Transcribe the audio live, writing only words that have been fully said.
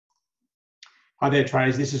Hi there,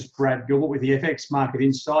 traders. This is Brad Gilbert with the FX Market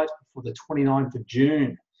Insight for the 29th of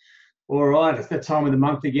June. All right, it's that time of the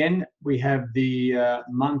month again. We have the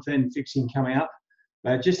month-end fixing coming up.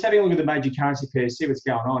 Just having a look at the major currency pairs, see what's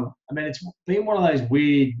going on. I mean, it's been one of those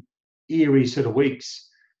weird, eerie sort of weeks.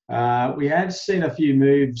 We have seen a few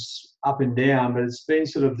moves up and down, but it's been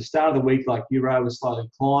sort of the start of the week, like Euro was slightly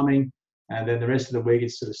climbing, and then the rest of the week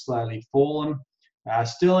it's sort of slowly fallen.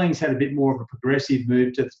 Sterling's had a bit more of a progressive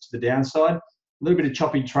move to the downside. A little bit of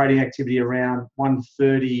choppy trading activity around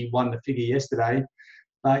 131, the figure yesterday.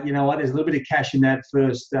 But you know what? There's a little bit of cash in that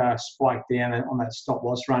first spike down on that stop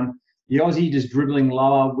loss run. The Aussie just dribbling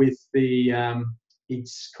lower with the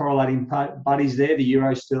its correlating buddies there, the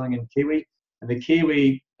Euro, Sterling, and Kiwi. And the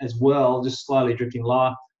Kiwi as well, just slowly drifting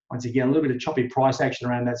lower. Once again, a little bit of choppy price action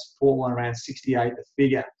around that support line around 68, the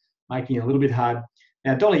figure, making it a little bit hard.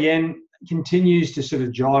 Now, dollar yen continues to sort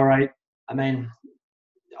of gyrate. I mean,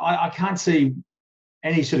 I can't see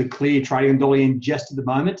any sort of clear trading on dollar yen just at the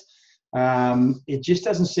moment. It just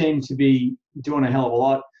doesn't seem to be doing a hell of a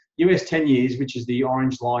lot. US 10 years, which is the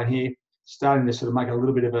orange line here, starting to sort of make a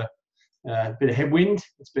little bit of a headwind.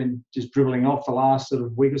 It's been just dribbling off the last sort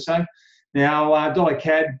of week or so. Now, dollar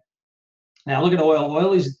CAD. Now look at oil.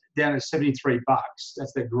 Oil is down at 73 bucks.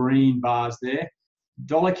 That's the green bars there.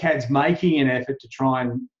 Dollar CAD's making an effort to try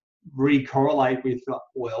and re-correlate with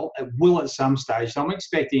oil. It will at some stage. So I'm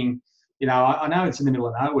expecting, you know, I know it's in the middle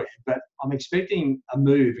of nowhere, but I'm expecting a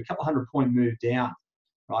move, a couple 100-point move down,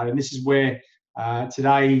 right? And this is where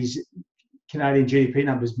today's Canadian GDP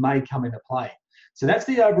numbers may come into play. So that's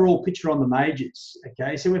the overall picture on the majors.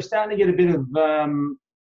 Okay, so we're starting to get a bit of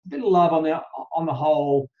love on the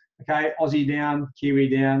whole. Okay, Aussie down, Kiwi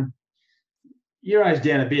down, Euro's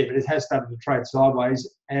down a bit, but it has started to trade sideways,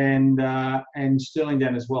 and Sterling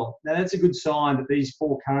down as well. Now that's a good sign that these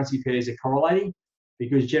four currency pairs are correlating,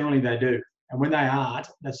 because generally they do. And when they aren't,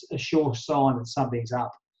 that's a sure sign that something's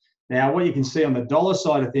up. Now, what you can see on the dollar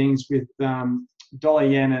side of things with dollar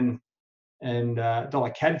yen and dollar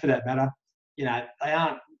CAD for that matter, you know, they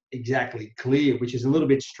aren't exactly clear, which is a little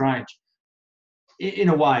bit strange in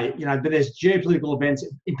a way, you know, but there's geopolitical events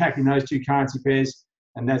impacting those two currency pairs,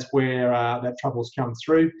 and that's where that trouble's come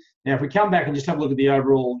through. Now, if we come back and just have a look at the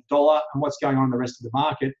overall dollar and what's going on in the rest of the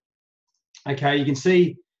market, okay, you can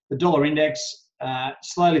see the dollar index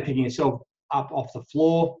slowly picking itself up off the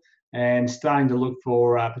floor and starting to look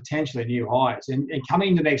for potentially new highs. And coming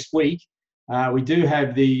into next week, we do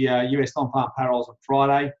have the US non-farm payrolls on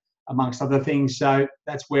Friday, amongst other things. So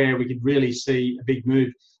that's where we could really see a big move.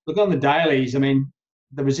 Look on the dailies. I mean,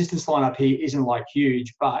 the resistance line up here isn't like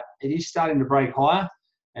huge, but it is starting to break higher.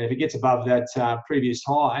 And if it gets above that previous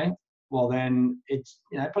high, well, then it's,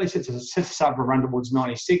 you know, it probably sets us up for a run towards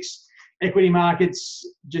 96. Equity markets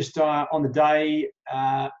just on the day,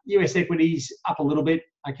 US equities up a little bit.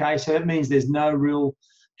 Okay, so that means there's no real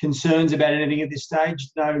concerns about anything at this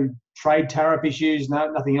stage. No trade tariff issues,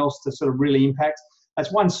 nothing else to sort of really impact.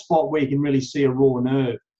 That's one spot where you can really see a raw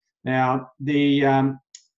nerve. Now, the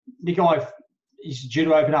Nikkei is due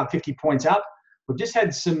to open up 50 points up. We've just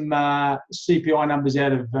had some CPI numbers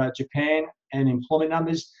out of Japan and employment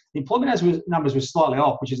numbers. The employment numbers were slightly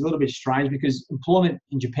off, which is a little bit strange because employment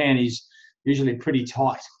in Japan is usually pretty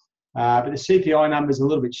tight. But the CPI numbers are a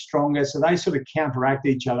little bit stronger, so they sort of counteract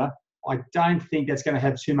each other. I don't think that's going to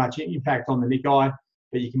have too much impact on the Nikkei,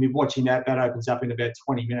 but you can be watching that. That opens up in about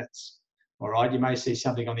 20 minutes. All right, you may see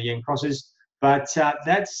something on the yen crosses. But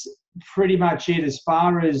that's pretty much it as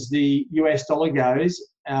far as the US dollar goes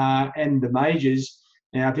and the majors.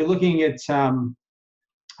 Now, if you're looking at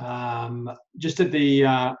just at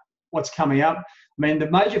the what's coming up, I mean, the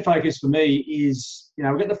major focus for me is, you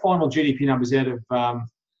know, we've got the final GDP numbers out of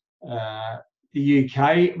the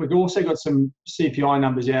UK. We've also got some CPI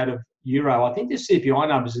numbers out of Euro. I think the CPI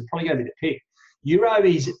numbers are probably going to be the pick. Euro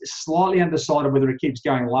is slightly undecided whether it keeps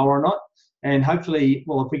going lower or not. And hopefully,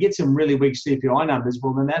 well, if we get some really weak CPI numbers,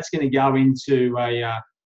 well, then that's going to go into a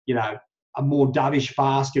more dovish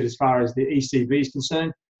basket as far as the ECB is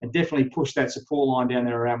concerned, and definitely push that support line down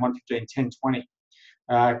there around 115, 1020.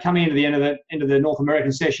 Coming into the end of the North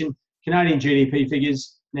American session, Canadian GDP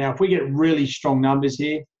figures. Now, if we get really strong numbers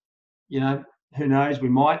here, you know, who knows, we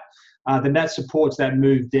might. Then that supports that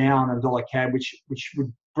move down on dollar CAD, which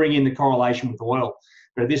would bring in the correlation with oil.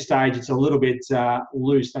 But at this stage, it's a little bit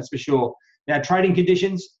loose, that's for sure. Now, trading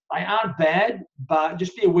conditions, they aren't bad, but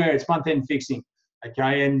just be aware it's month-end fixing,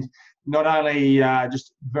 okay? And not only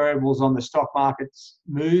just variables on the stock market's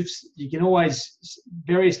moves, you can always,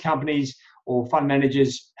 various companies or fund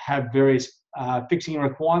managers have various fixing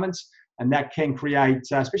requirements, and that can create,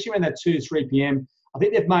 especially around that 2 to 3 p.m., I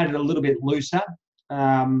think they've made it a little bit looser.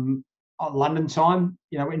 London time.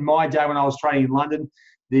 You know, in my day when I was trading in London,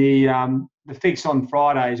 the fix on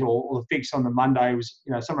Fridays or the fix on the Monday was,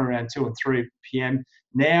 you know, somewhere around 2 and 3 p.m.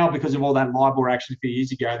 Now, because of all that LIBOR action a few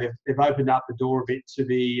years ago, they've opened up the door a bit to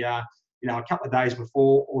be, you know, a couple of days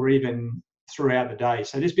before or even throughout the day.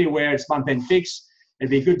 So just be aware it's month-end fix.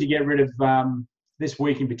 It'd be good to get rid of this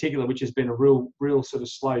week in particular, which has been a real sort of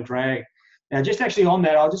slow drag. Now, just actually on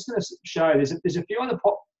that, I was just going to show there's a few other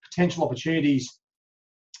potential opportunities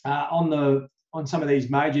on some of these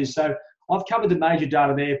majors. So I've covered the major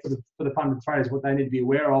data there for the funded traders, what they need to be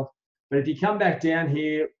aware of. But if you come back down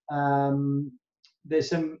here, there's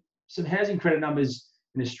some housing credit numbers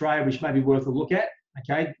in Australia which may be worth a look at.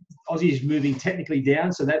 Okay, Aussie is moving technically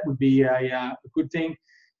down, so that would be a good thing.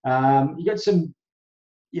 You got some,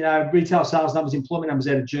 you know, retail sales numbers, employment numbers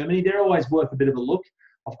out of Germany. They're always worth a bit of a look.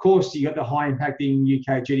 Of course, you got the high impacting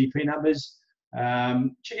UK GDP numbers.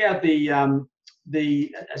 Check out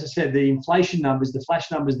as I said, the inflation numbers, the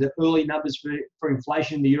flash numbers, the early numbers for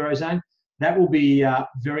inflation in the Eurozone. That will be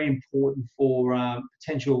very important for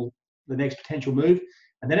the next potential move.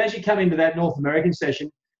 And then as you come into that North American session,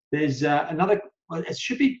 there's another, it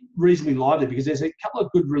should be reasonably lively because there's a couple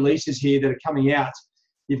of good releases here that are coming out.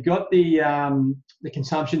 You've got the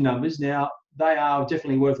consumption numbers. Now, they are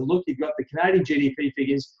definitely worth a look. You've got the Canadian GDP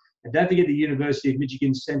figures, and don't forget the University of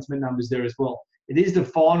Michigan sentiment numbers there as well. It is the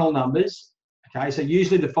final numbers. Okay, so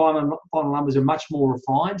usually the final numbers are much more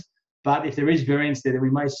refined, but if there is variance there, then we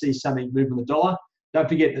may see something move on the dollar. Don't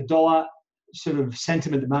forget the dollar sort of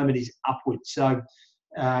sentiment at the moment is upwards. So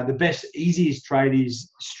the best, easiest trade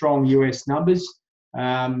is strong US numbers.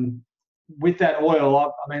 With that oil,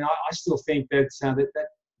 I mean, I still think that that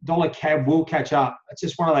dollar CAD will catch up. It's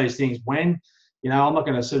just one of those things. When, you know, I'm not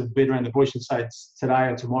going to sort of beat around the bush and say it's today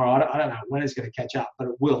or tomorrow. I don't know when it's going to catch up, but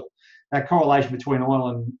it will. That correlation between oil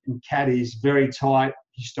and CAD is very tight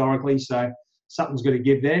historically, so something's got to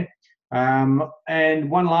give there. And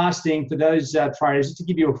one last thing for those traders, just to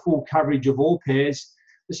give you a full coverage of all pairs,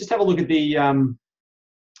 let's just have a look at the,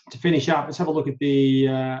 to finish up, let's have a look at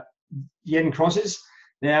the yen crosses.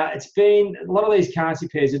 Now, it's been, a lot of these currency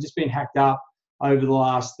pairs have just been hacked up over the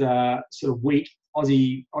last sort of week.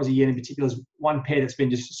 Aussie yen in particular is one pair that's been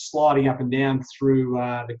just sliding up and down through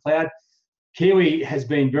the cloud. Kiwi has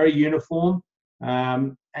been very uniform,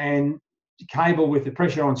 and cable with the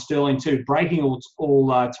pressure on sterling too, breaking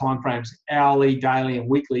all time frames, hourly, daily, and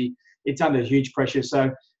weekly. It's under huge pressure,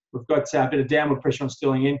 so we've got a bit of downward pressure on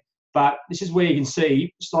sterling in. But this is where you can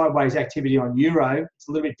see sideways activity on euro. It's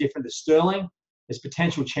a little bit different to sterling. There's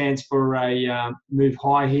potential chance for a move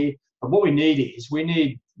high here. But what we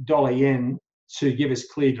need dollar yen to give us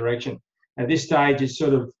clear direction. At this stage, it's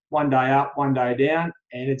sort of one day up, one day down,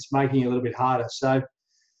 and it's making it a little bit harder. So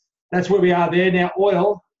that's where we are there. Now,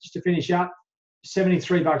 oil, just to finish up,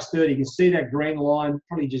 $73.30. You can see that green line,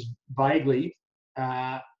 probably just vaguely.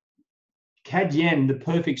 CAD yen, the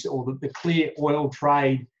perfect or the clear oil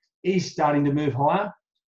trade is starting to move higher,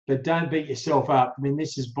 but don't beat yourself up. I mean,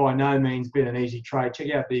 this has by no means been an easy trade.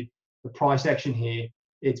 Check out the price action here.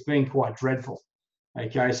 It's been quite dreadful.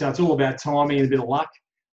 Okay, so it's all about timing and a bit of luck.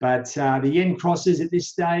 But the yen crosses at this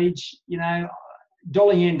stage, you know,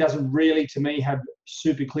 dollar yen doesn't really, to me, have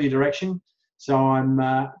super clear direction. So I'm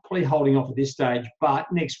probably holding off at this stage. But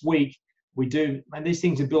next week, we do, and these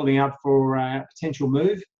things are building up for a potential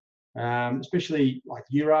move, especially like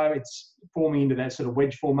euro. It's forming into that sort of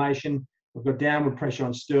wedge formation. We've got downward pressure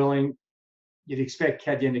on sterling. You'd expect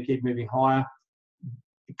CAD yen to keep moving higher.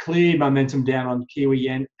 Clear momentum down on Kiwi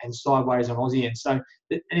yen and sideways on Aussie yen. So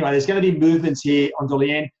anyway, there's going to be movements here on dollar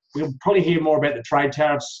yen. We'll probably hear more about the trade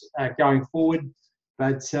tariffs going forward,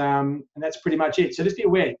 but and that's pretty much it. So just be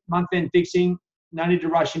aware, month-end fixing, no need to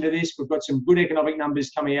rush into this. We've got some good economic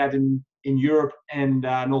numbers coming out in Europe and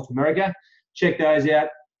North America. Check those out,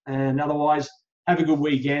 and otherwise, have a good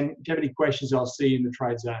weekend. If you have any questions, I'll see you in the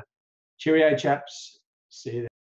trade zone. Cheerio, chaps. See you then.